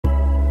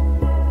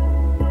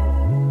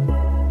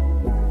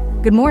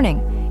Good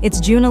morning. It's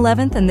June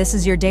 11th and this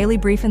is your daily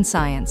brief in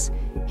science.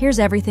 Here's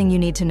everything you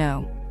need to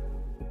know.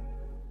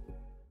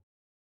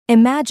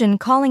 Imagine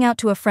calling out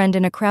to a friend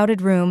in a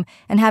crowded room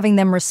and having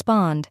them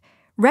respond,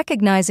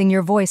 recognizing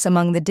your voice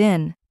among the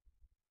din.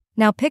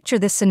 Now picture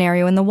this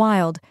scenario in the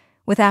wild,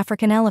 with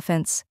African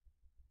elephants.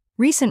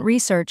 Recent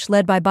research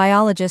led by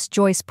biologist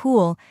Joyce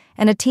Poole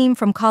and a team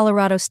from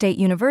Colorado State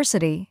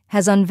University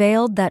has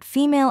unveiled that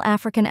female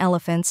African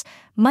elephants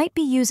might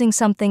be using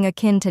something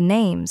akin to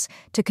names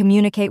to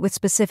communicate with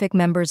specific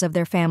members of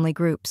their family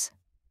groups.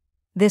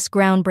 This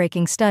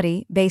groundbreaking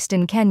study, based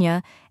in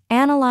Kenya,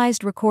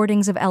 analyzed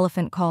recordings of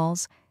elephant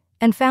calls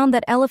and found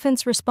that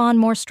elephants respond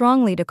more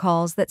strongly to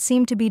calls that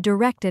seem to be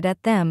directed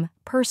at them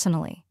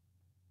personally.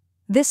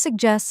 This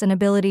suggests an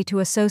ability to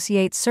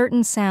associate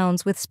certain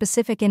sounds with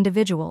specific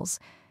individuals,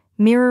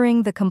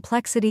 mirroring the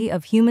complexity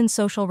of human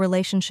social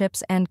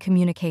relationships and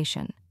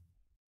communication.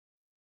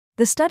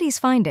 The study's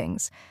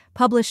findings,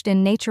 published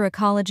in Nature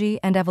Ecology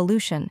and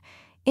Evolution,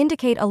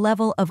 indicate a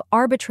level of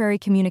arbitrary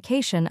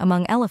communication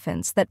among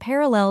elephants that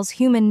parallels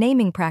human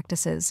naming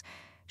practices,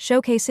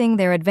 showcasing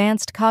their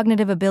advanced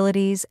cognitive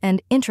abilities and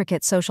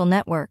intricate social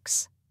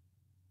networks.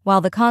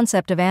 While the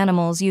concept of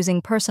animals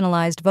using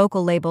personalized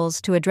vocal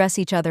labels to address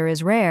each other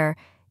is rare,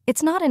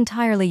 it's not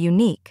entirely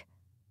unique.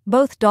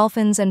 Both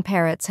dolphins and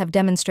parrots have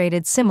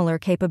demonstrated similar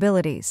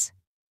capabilities.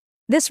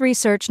 This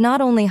research not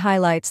only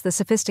highlights the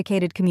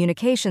sophisticated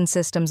communication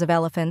systems of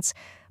elephants,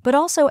 but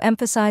also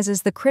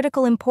emphasizes the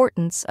critical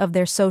importance of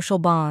their social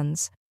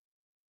bonds.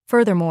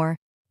 Furthermore,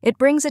 it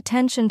brings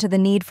attention to the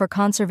need for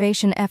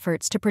conservation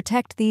efforts to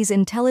protect these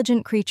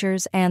intelligent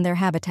creatures and their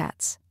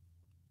habitats.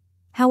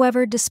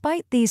 However,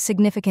 despite these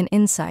significant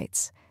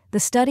insights, the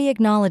study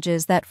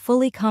acknowledges that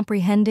fully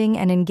comprehending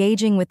and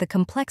engaging with the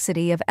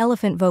complexity of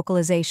elephant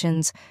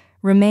vocalizations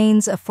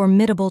remains a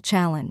formidable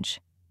challenge.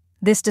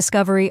 This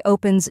discovery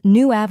opens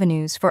new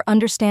avenues for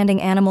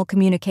understanding animal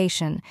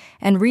communication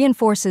and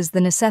reinforces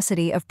the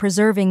necessity of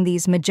preserving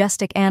these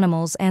majestic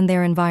animals and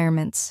their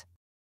environments.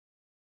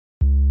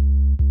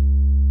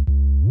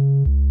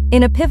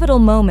 In a pivotal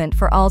moment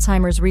for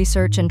Alzheimer's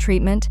research and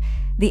treatment,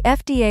 the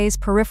FDA's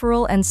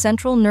Peripheral and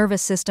Central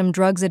Nervous System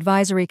Drugs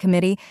Advisory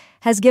Committee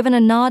has given a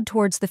nod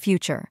towards the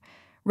future,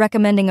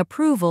 recommending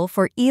approval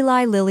for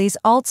Eli Lilly's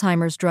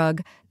Alzheimer's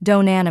drug,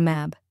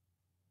 donanemab.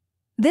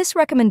 This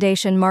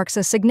recommendation marks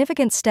a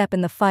significant step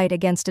in the fight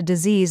against a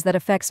disease that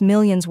affects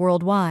millions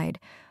worldwide,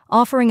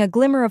 offering a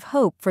glimmer of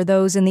hope for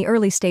those in the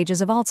early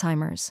stages of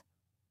Alzheimer's.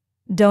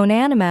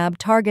 Donanemab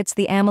targets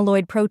the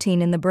amyloid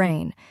protein in the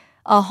brain,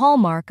 a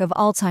hallmark of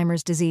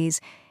Alzheimer's disease,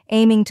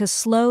 aiming to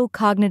slow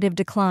cognitive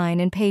decline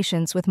in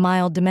patients with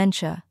mild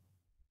dementia.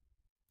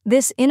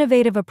 This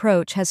innovative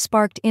approach has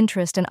sparked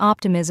interest and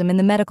optimism in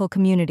the medical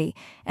community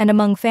and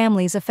among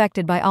families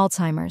affected by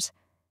Alzheimer's.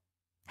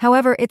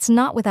 However, it's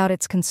not without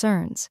its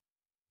concerns.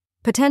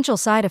 Potential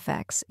side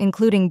effects,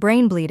 including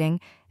brain bleeding,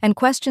 and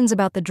questions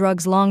about the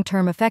drug's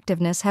long-term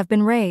effectiveness have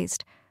been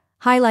raised,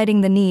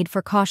 highlighting the need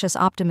for cautious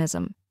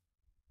optimism.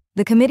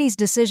 The committee's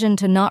decision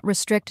to not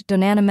restrict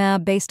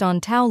donanemab based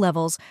on tau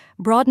levels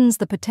broadens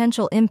the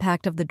potential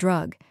impact of the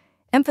drug,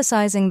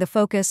 emphasizing the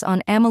focus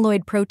on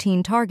amyloid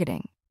protein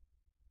targeting.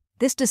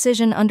 This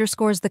decision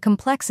underscores the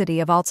complexity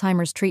of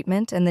Alzheimer's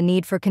treatment and the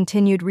need for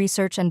continued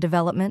research and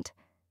development.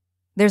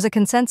 There's a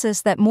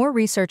consensus that more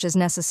research is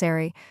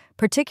necessary,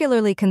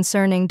 particularly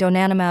concerning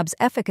donanemab's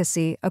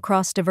efficacy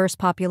across diverse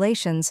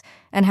populations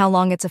and how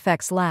long its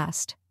effects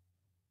last.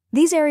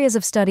 These areas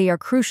of study are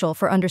crucial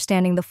for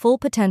understanding the full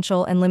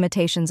potential and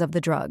limitations of the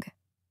drug.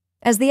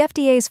 As the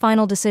FDA's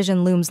final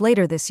decision looms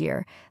later this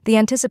year, the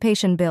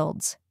anticipation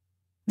builds.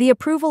 The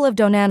approval of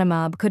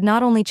donanemab could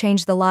not only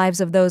change the lives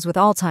of those with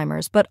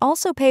Alzheimer's, but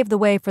also pave the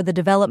way for the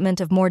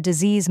development of more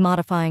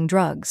disease-modifying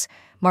drugs,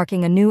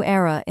 marking a new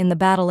era in the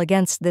battle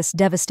against this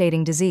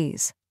devastating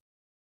disease.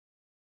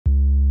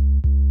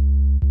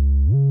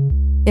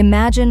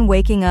 Imagine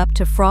waking up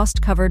to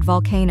frost-covered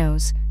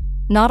volcanoes,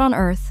 not on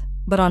Earth,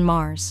 but on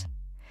Mars.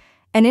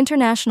 An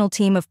international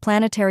team of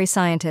planetary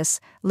scientists,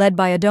 led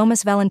by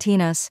Adomas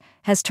Valentinas,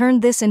 has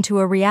turned this into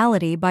a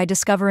reality by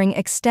discovering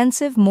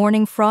extensive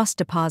morning frost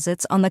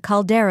deposits on the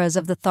calderas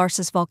of the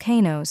Tharsis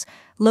volcanoes,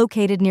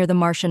 located near the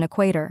Martian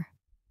equator.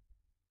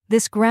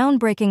 This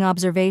groundbreaking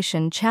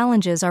observation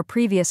challenges our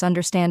previous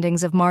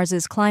understandings of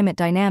Mars's climate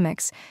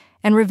dynamics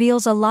and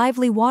reveals a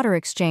lively water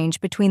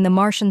exchange between the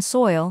Martian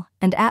soil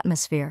and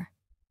atmosphere.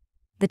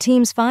 The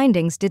team's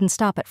findings didn't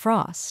stop at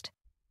frost.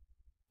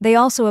 They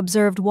also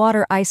observed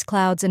water ice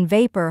clouds and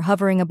vapor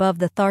hovering above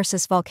the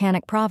Tharsis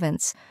volcanic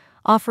province,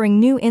 offering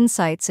new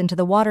insights into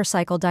the water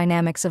cycle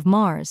dynamics of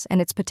Mars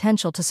and its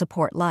potential to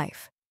support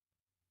life.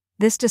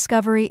 This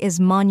discovery is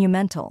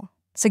monumental,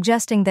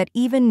 suggesting that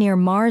even near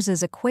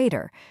Mars's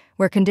equator,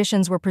 where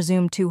conditions were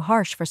presumed too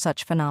harsh for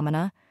such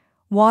phenomena,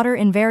 water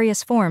in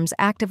various forms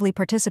actively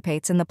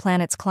participates in the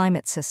planet's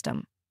climate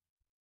system.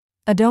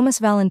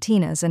 Adomas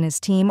Valentinas and his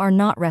team are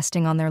not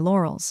resting on their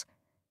laurels.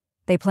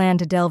 They plan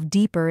to delve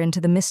deeper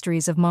into the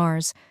mysteries of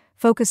Mars,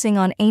 focusing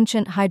on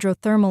ancient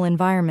hydrothermal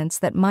environments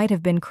that might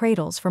have been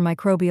cradles for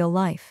microbial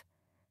life.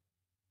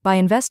 By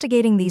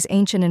investigating these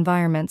ancient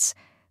environments,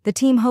 the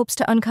team hopes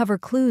to uncover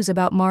clues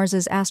about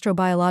Mars's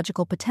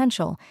astrobiological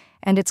potential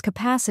and its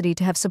capacity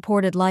to have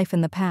supported life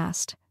in the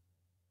past.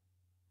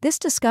 This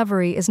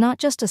discovery is not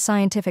just a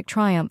scientific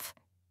triumph,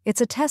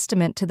 it's a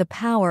testament to the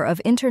power of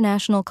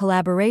international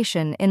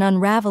collaboration in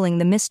unraveling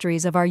the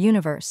mysteries of our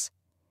universe.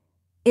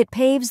 It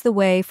paves the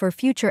way for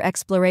future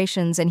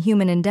explorations and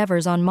human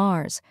endeavors on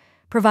Mars,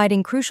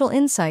 providing crucial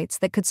insights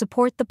that could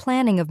support the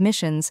planning of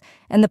missions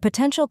and the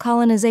potential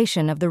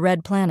colonization of the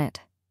Red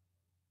Planet.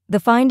 The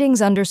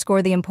findings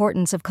underscore the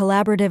importance of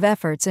collaborative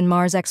efforts in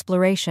Mars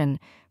exploration,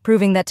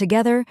 proving that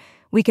together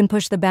we can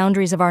push the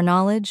boundaries of our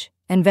knowledge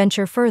and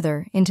venture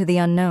further into the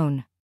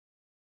unknown.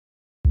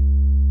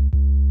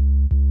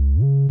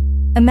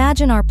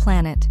 Imagine our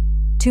planet,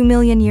 2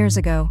 million years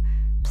ago,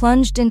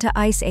 plunged into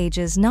ice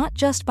ages not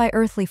just by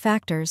earthly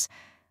factors,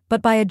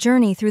 but by a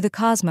journey through the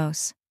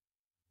cosmos.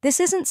 This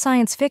isn't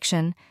science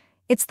fiction,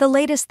 it's the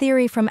latest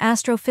theory from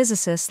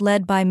astrophysicists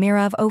led by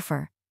Mirav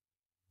Ofer.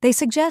 They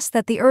suggest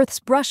that the Earth's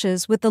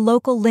brushes with the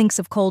local links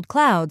of cold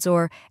clouds,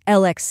 or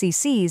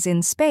LXCCs,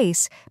 in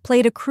space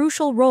played a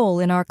crucial role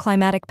in our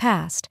climatic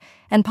past,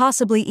 and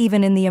possibly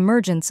even in the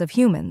emergence of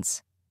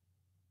humans.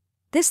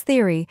 This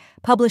theory,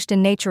 published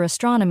in Nature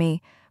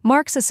Astronomy,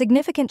 marks a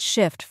significant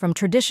shift from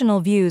traditional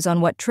views on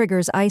what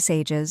triggers ice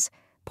ages,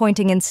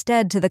 pointing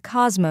instead to the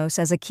cosmos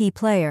as a key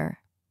player.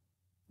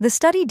 The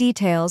study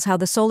details how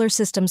the solar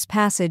system's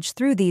passage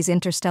through these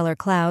interstellar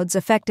clouds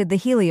affected the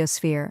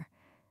heliosphere,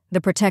 the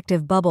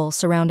protective bubble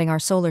surrounding our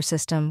solar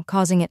system,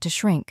 causing it to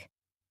shrink.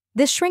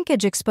 This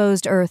shrinkage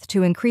exposed Earth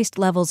to increased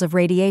levels of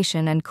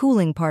radiation and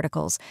cooling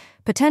particles,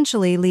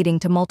 potentially leading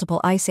to multiple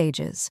ice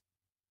ages.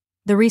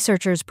 The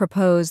researchers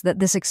propose that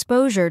this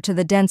exposure to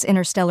the dense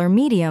interstellar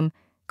medium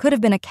could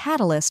have been a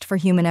catalyst for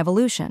human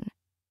evolution.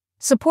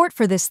 Support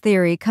for this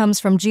theory comes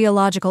from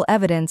geological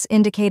evidence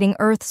indicating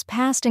Earth's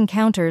past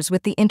encounters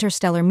with the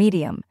interstellar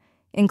medium,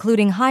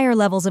 including higher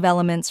levels of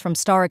elements from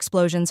star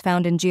explosions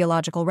found in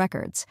geological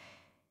records.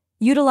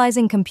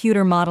 Utilizing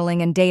computer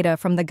modeling and data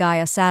from the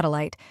Gaia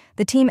satellite,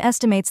 the team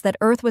estimates that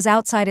Earth was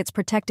outside its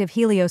protective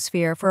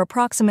heliosphere for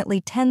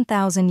approximately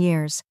 10,000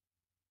 years.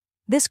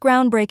 This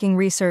groundbreaking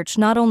research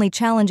not only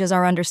challenges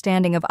our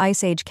understanding of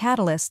ice age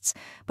catalysts,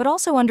 but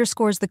also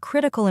underscores the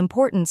critical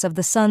importance of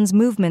the sun's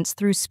movements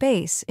through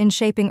space in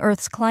shaping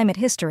Earth's climate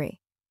history.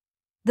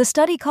 The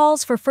study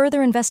calls for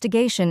further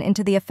investigation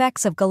into the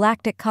effects of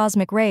galactic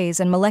cosmic rays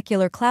and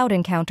molecular cloud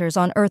encounters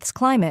on Earth's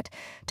climate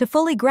to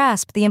fully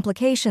grasp the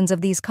implications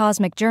of these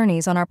cosmic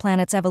journeys on our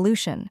planet's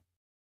evolution.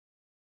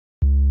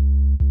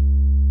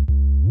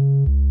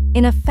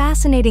 In a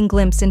fascinating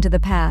glimpse into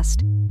the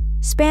past,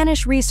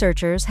 Spanish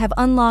researchers have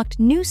unlocked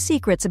new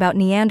secrets about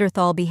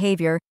Neanderthal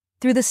behavior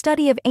through the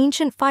study of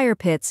ancient fire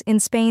pits in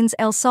Spain's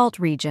El Salt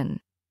region.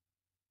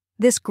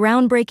 This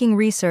groundbreaking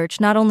research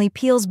not only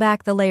peels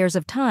back the layers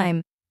of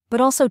time, but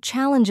also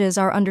challenges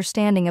our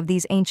understanding of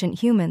these ancient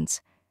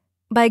humans.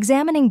 By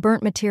examining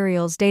burnt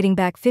materials dating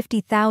back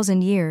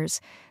 50,000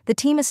 years, the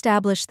team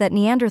established that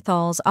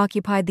Neanderthals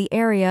occupied the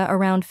area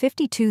around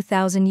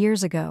 52,000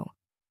 years ago.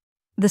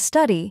 The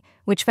study,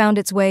 which found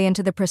its way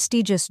into the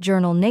prestigious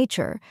journal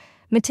Nature,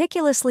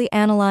 meticulously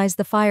analyzed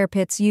the fire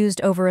pits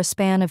used over a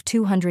span of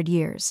 200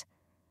 years.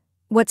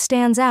 What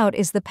stands out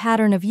is the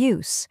pattern of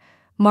use,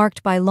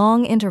 marked by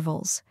long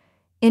intervals,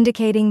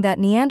 indicating that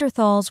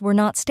Neanderthals were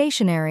not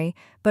stationary,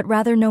 but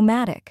rather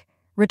nomadic,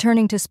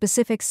 returning to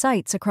specific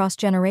sites across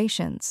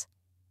generations.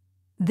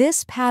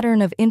 This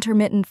pattern of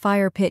intermittent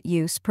fire pit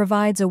use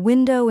provides a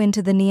window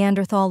into the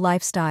Neanderthal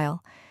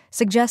lifestyle,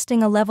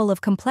 suggesting a level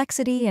of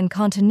complexity and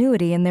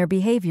continuity in their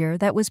behavior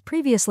that was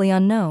previously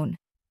unknown.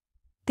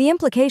 The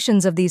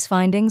implications of these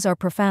findings are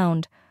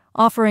profound,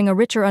 offering a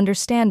richer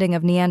understanding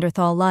of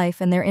Neanderthal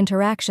life and their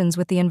interactions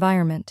with the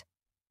environment.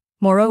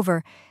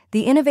 Moreover,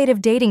 the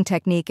innovative dating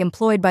technique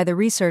employed by the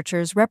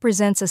researchers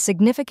represents a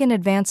significant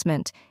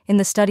advancement in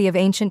the study of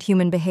ancient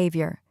human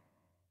behavior.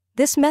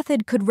 This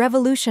method could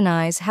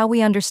revolutionize how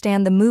we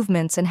understand the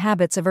movements and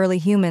habits of early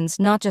humans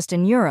not just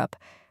in Europe,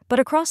 but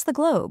across the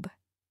globe.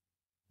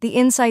 The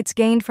insights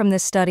gained from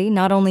this study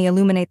not only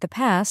illuminate the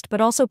past,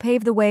 but also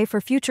pave the way for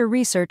future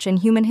research in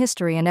human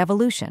history and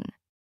evolution.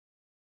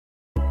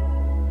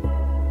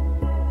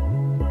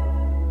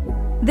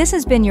 This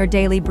has been your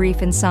Daily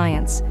Brief in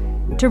Science.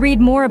 To read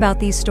more about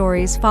these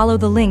stories, follow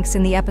the links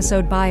in the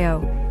episode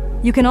bio.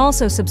 You can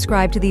also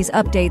subscribe to these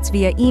updates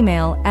via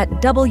email at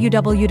www.brief.news.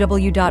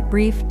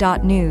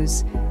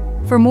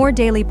 For more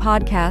daily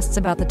podcasts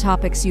about the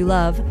topics you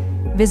love,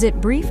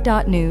 visit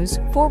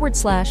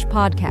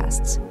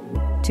brief.news/podcasts.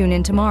 Tune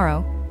in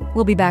tomorrow.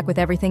 We'll be back with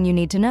everything you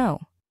need to know.